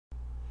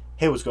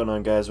Hey, what's going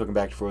on, guys? Welcome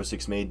back to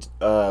 406 Made.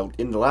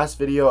 In the last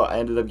video, I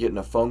ended up getting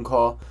a phone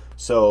call,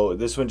 so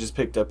this one just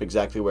picked up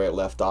exactly where it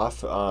left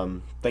off.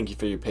 Thank you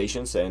for your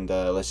patience, and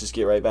let's just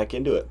get right back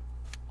into it.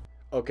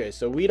 Okay,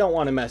 so we don't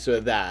want to mess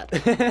with that.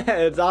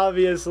 It's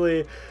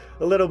obviously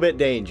a little bit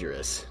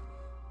dangerous.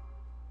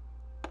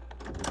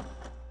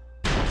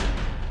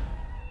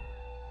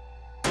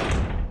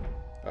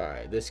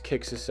 Alright, this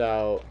kicks us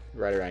out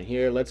right around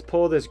here. Let's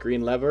pull this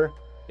green lever,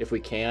 if we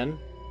can.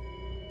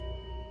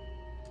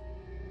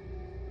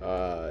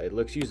 It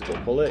looks usable.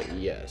 Pull it?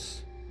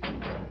 Yes.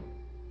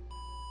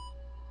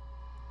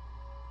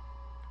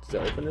 Does it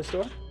open this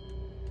door?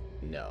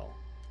 No.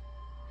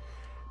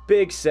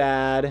 Big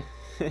sad.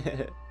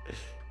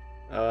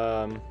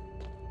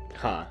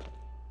 Huh.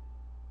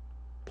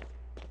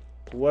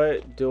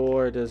 What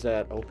door does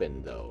that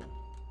open, though?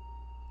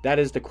 That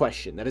is the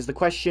question. That is the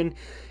question.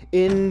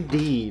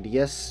 Indeed.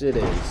 Yes, it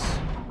is.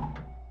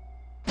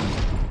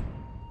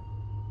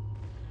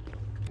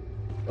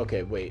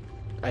 Okay, wait.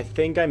 I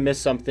think I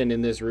missed something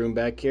in this room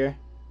back here.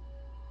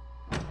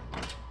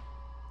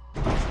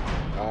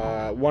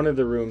 One of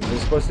the rooms.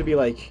 There's supposed to be,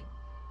 like,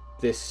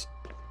 this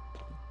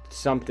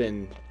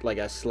something, like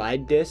a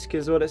slide disc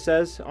is what it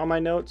says on my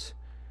notes.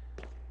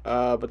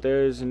 But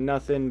there's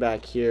nothing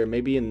back here.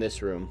 Maybe in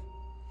this room.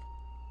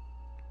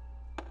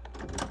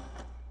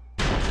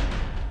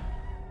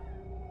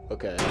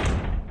 Okay.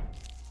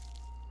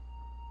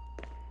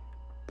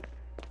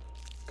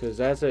 Because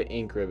that's an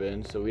ink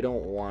ribbon, so we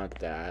don't want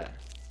that.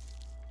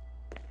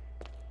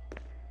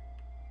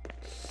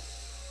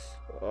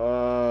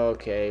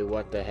 Okay,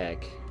 what the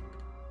heck?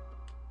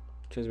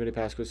 Transmitted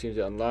passcode seems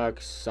to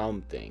unlock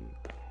something.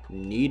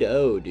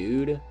 Neato,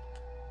 dude.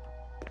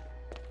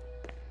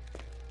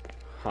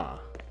 Huh.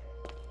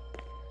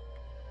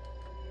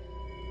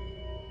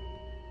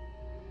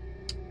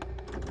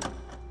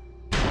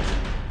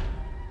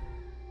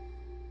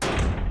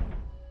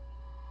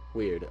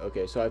 Weird.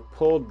 Okay, so I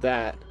pulled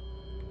that.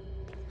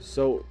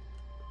 So,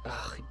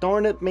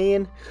 darn it,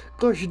 man.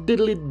 Gosh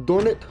diddly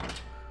darn it.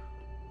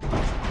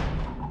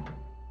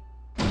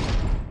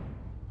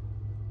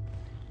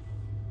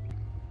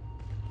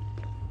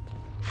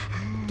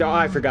 Oh,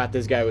 I forgot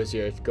this guy was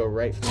here. Go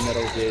right for the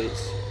metal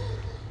gates.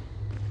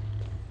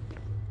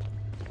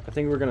 I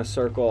think we're going to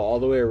circle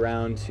all the way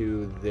around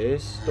to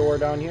this door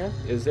down here.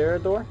 Is there a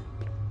door?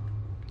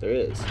 There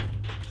is.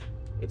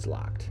 It's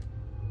locked.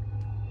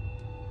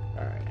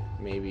 Alright,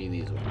 maybe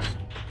these ones.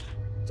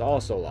 It's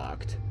also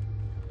locked.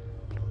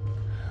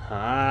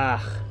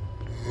 Ah,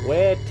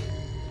 wait.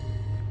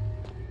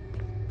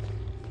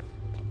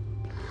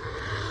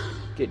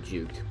 Get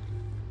juked.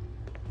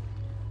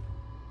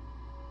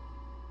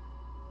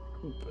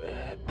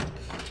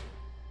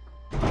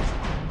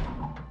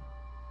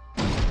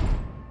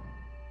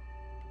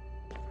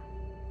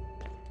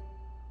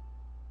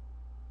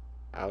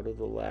 Out of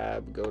the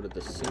lab, go to the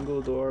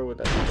single door with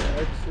the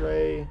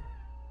X-ray.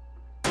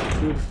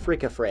 Dude,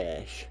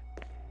 fricka-fresh.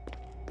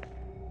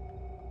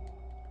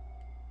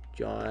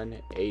 John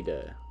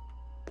Ada.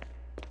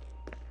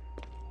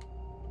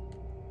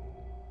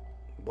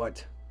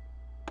 What?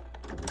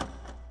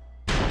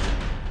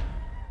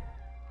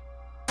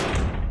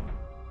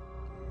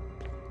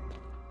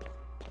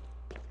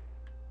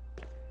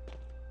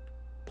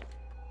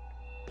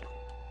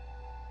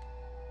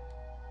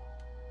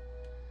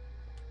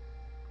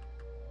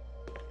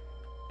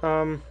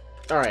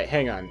 Alright,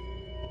 hang on.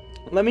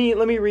 Let me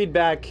read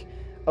back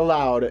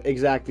aloud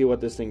exactly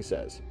what this thing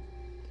says.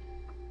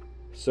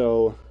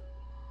 So,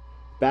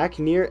 back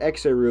near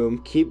X-ray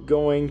room, keep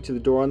going to the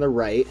door on the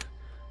right.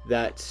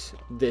 That's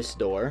this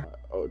door.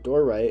 Oh,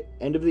 door right.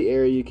 End of the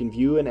area, you can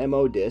view an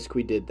MO disc.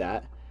 We did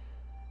that.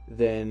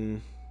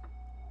 Then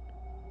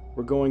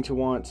we're going to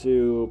want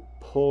to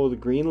pull the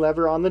green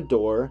lever on the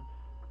door.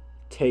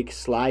 Take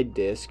slide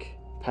disc.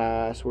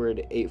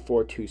 Password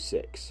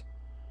 8426.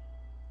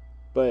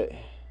 But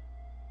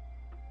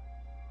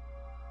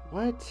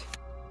what?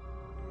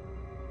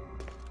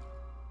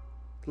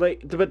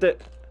 Like, but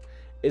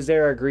is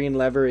there a green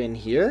lever in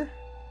here?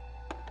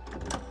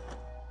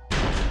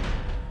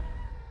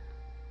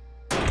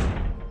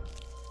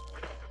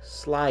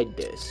 Slide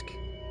disc.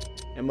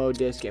 MO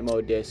disc,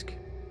 MO disc.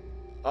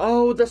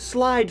 Oh, the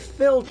slide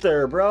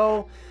filter,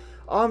 bro.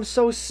 Oh, I'm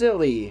so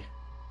silly.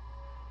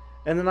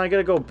 And then I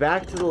gotta go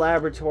back to the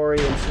laboratory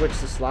and switch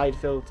the slide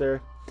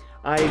filter.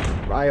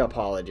 I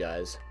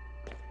apologize.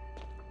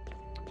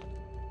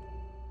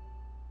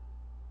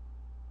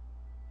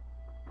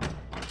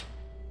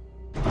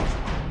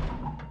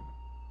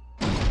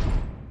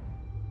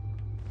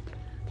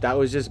 That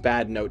was just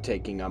bad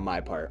note-taking on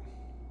my part.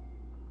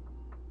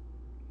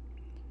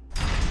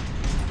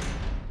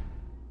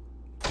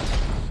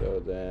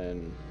 So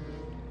then,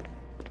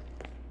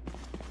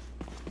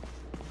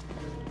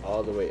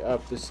 all the way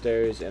up the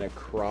stairs and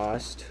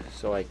across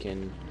so I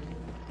can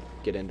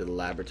get into the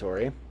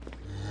laboratory.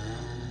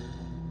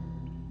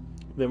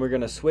 Then we're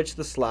going to switch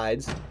the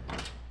slides.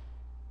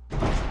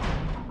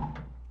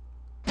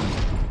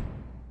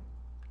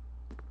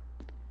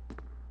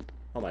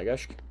 Oh my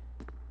gosh.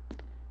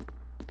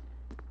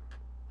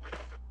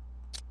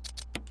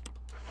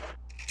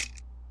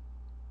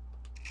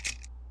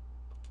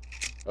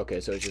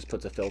 Okay, so it just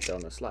puts a filter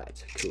on the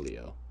slides.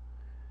 Coolio.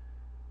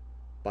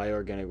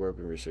 Bioorganic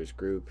Weapon Research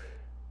Group.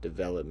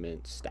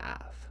 Development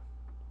Staff.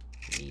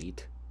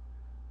 Neat.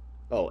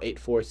 Oh,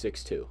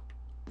 8462.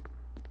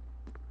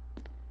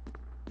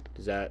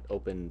 Does that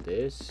open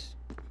this?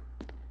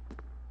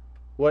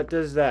 What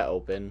does that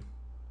open?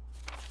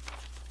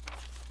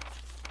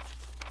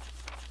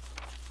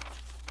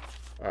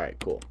 Alright,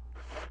 cool.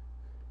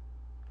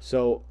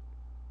 So,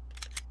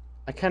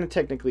 I kind of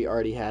technically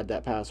already had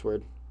that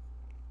password.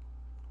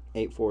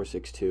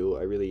 8462.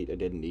 I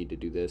didn't need to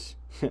do this.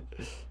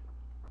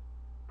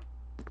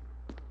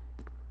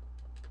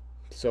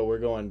 So we're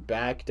going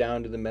back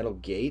down to the metal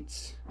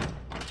gates,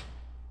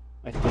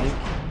 I think.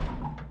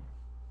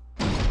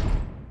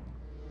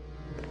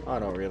 I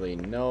don't really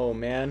know,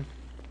 man.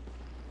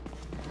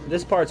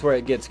 This part's where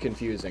it gets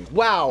confusing.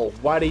 Wow!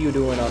 Why are you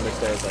doing on the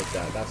stairs like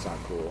that? That's not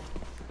cool.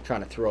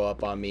 Trying to throw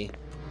up on me.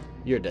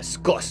 You're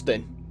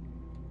disgusting.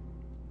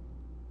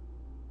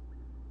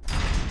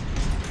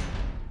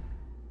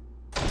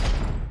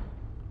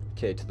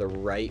 Okay, to the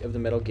right of the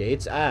metal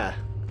gates. Ah,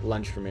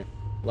 lunge for me.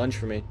 Lunge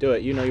for me. Do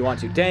it. You know you want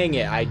to. Dang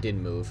it, I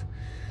didn't move.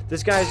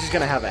 This guy's just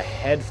gonna have a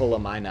head full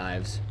of my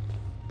knives.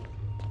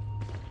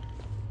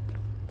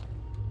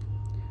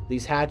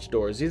 These hatch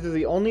doors. These are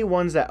the only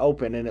ones that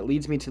open, and it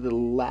leads me to the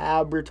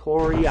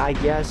laboratory, I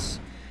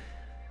guess.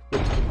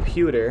 With the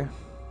computer.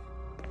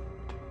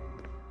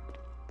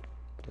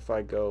 If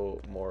I go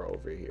more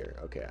over here.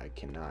 Okay, I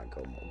cannot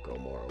go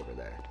more over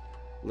there.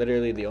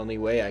 Literally, the only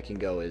way I can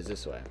go is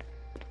this way.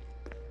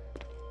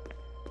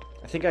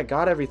 I think I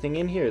got everything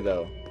in here,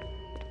 though.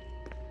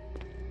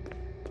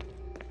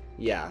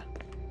 Yeah.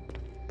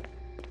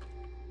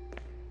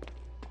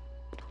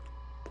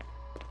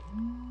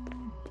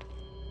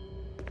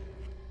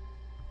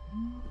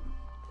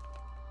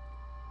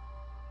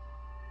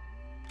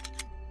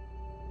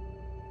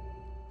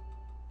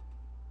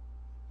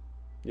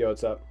 Yo,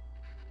 what's up?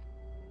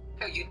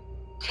 You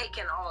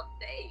taking all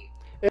day.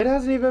 It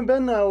hasn't even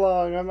been that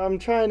long. I'm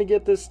trying to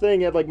get this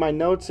thing. Like, my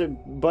notes are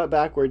butt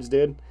backwards,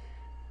 dude.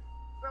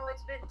 Bro,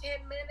 it's been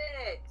 10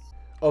 minutes.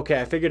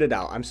 Okay, I figured it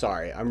out. I'm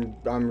sorry.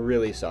 I'm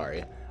really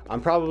sorry. I'm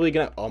probably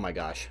gonna... Oh my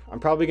gosh. I'm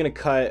probably gonna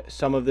cut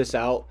some of this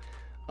out.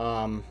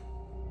 But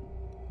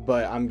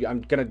I'm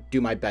gonna do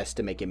my best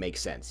to make it make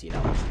sense, you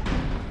know?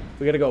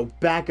 We gotta go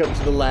back up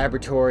to the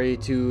laboratory,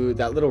 to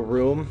that little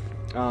room.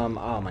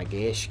 Oh my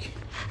gosh.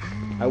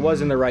 I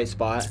was in the right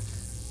spot.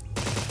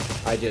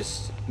 I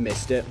just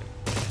missed it.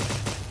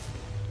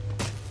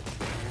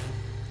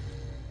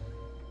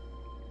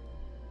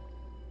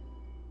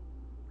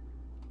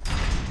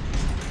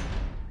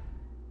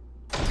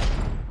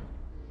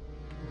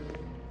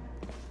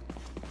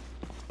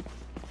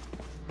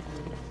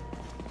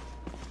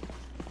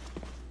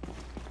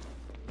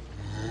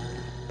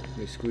 Let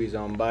me squeeze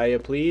on by you,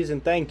 please,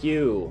 and thank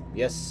you.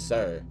 Yes,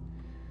 sir.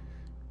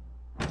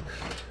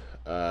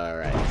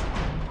 Alright.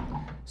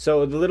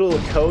 So the little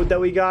code that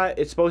we got,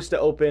 it's supposed to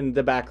open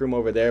the back room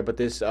over there, but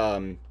this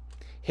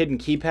hidden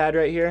keypad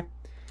right here,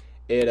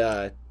 it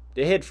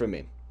hid from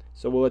me.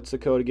 So what's the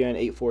code again?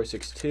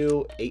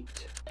 8462,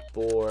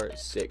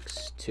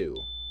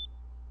 8462.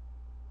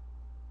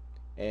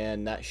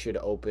 And that should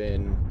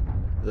open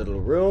the little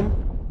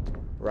room.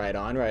 Right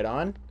on, right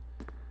on.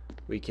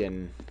 We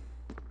can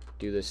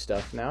do this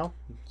stuff now.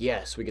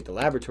 Yes, we get the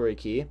laboratory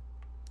key.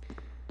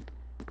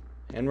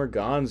 And we're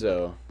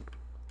gonzo.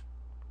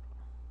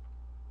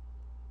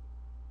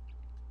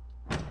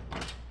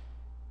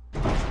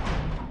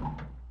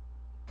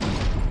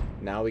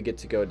 Now we get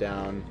to go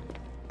down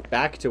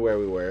back to where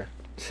we were.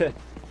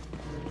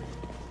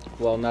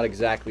 Well, not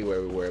exactly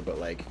where we were, but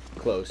like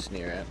close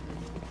near it.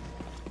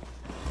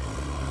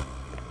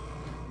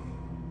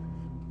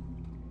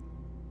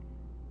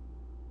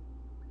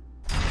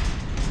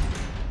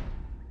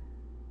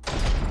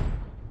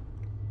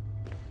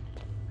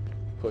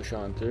 Push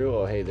on through.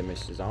 Oh, hey there,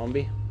 Mr.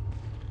 Zombie.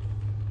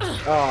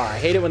 Oh, I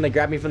hate it when they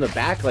grab me from the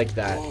back like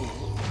that.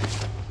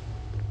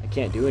 I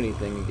can't do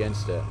anything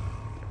against it.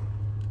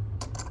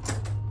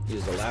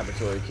 Use the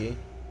laboratory key.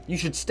 You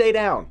should stay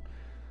down.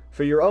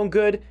 For your own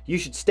good, you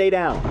should stay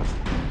down.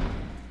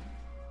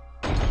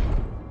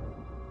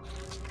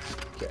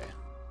 Okay.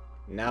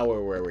 Now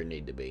we're where we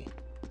need to be.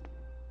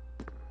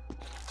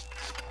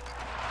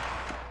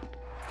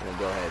 I'm gonna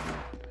go ahead and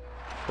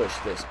push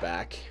this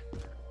back.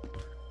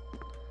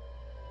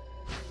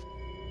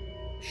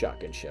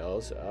 Shotgun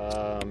shells.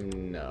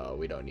 No,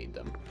 we don't need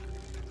them.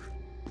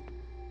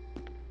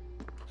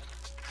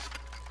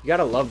 You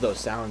gotta love those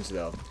sounds,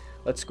 though.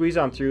 Let's squeeze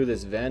on through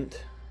this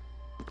vent.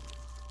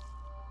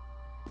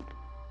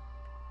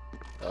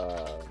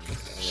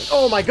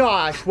 Oh my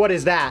gosh, what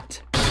is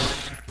that?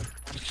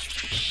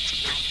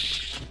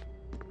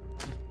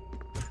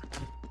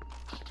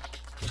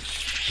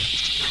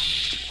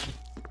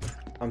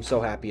 I'm so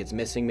happy it's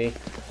missing me.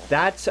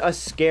 That's a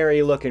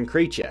scary looking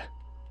creature.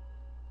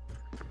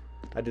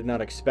 I did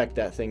not expect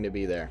that thing to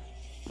be there.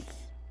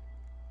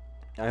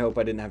 I hope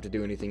I didn't have to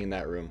do anything in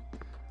that room.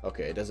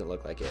 Okay, it doesn't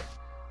look like it.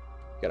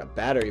 Got a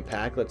battery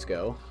pack. Let's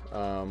go.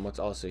 What's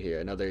also here?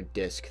 Another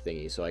disc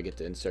thingy. So I get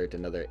to insert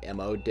another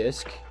ammo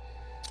disc.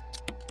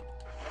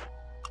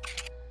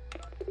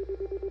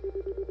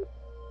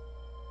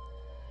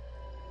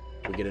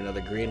 We get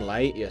another green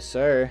light. Yes,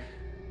 sir.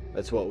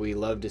 That's what we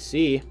love to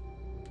see.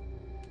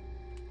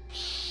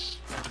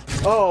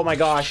 Oh my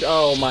gosh.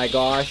 Oh my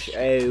gosh.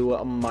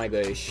 Oh my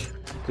gosh.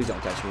 Please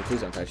don't touch me. Please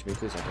don't touch me.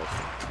 Please don't touch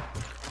me.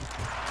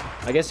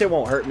 I guess it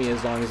won't hurt me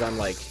as long as I'm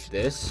like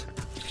this.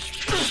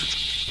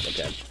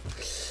 Okay.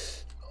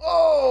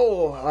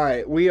 Oh!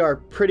 Alright, we are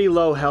pretty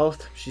low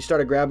health. She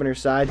started grabbing her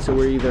side, so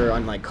we're either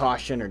on like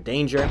caution or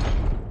danger.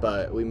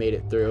 But we made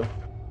it through.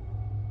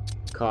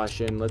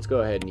 Caution. Let's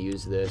go ahead and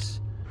use this.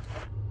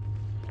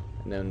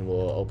 And then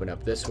we'll open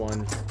up this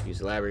one. Use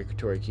the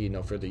laboratory key.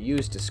 No further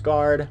use.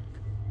 Discard.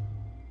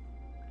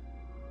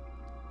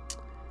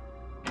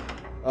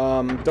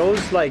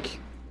 Those like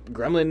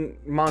gremlin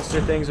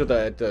monster things with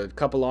the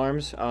couple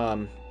arms.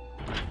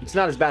 It's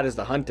not as bad as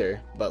the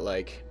hunter, but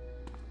like,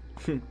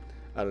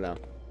 I don't know.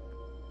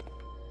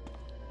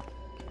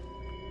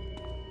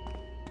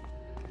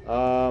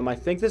 I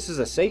think this is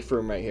a safe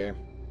room right here.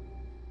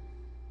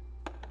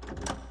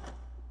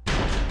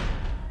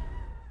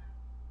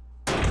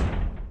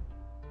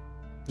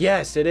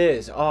 Yes, it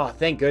is. Oh,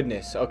 thank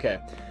goodness. Okay.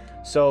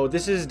 So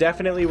this is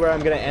definitely where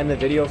I'm going to end the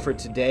video for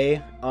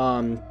today.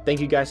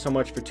 Thank you guys so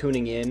much for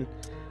tuning in.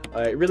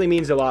 It really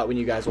means a lot when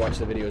you guys watch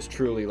the videos,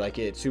 truly. Like,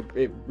 it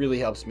really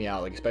helps me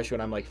out, like, especially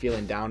when I'm, like,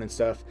 feeling down and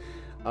stuff.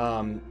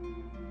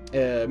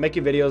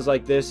 Making videos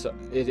like this,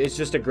 it's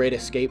just a great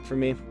escape for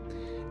me.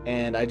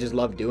 And I just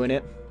love doing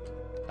it.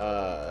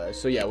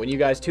 So, yeah, when you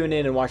guys tune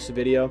in and watch the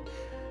video,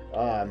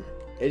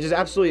 it just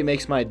absolutely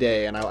makes my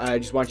day. And I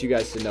just want you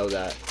guys to know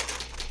that.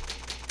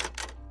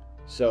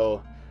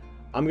 So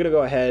I'm going to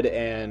go ahead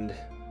and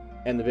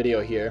end the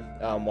video here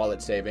while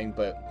it's saving.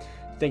 But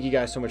thank you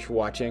guys so much for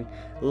watching.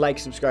 Like,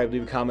 subscribe,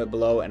 leave a comment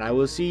below, and I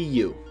will see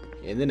you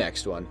in the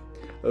next one.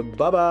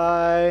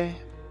 Bye-bye.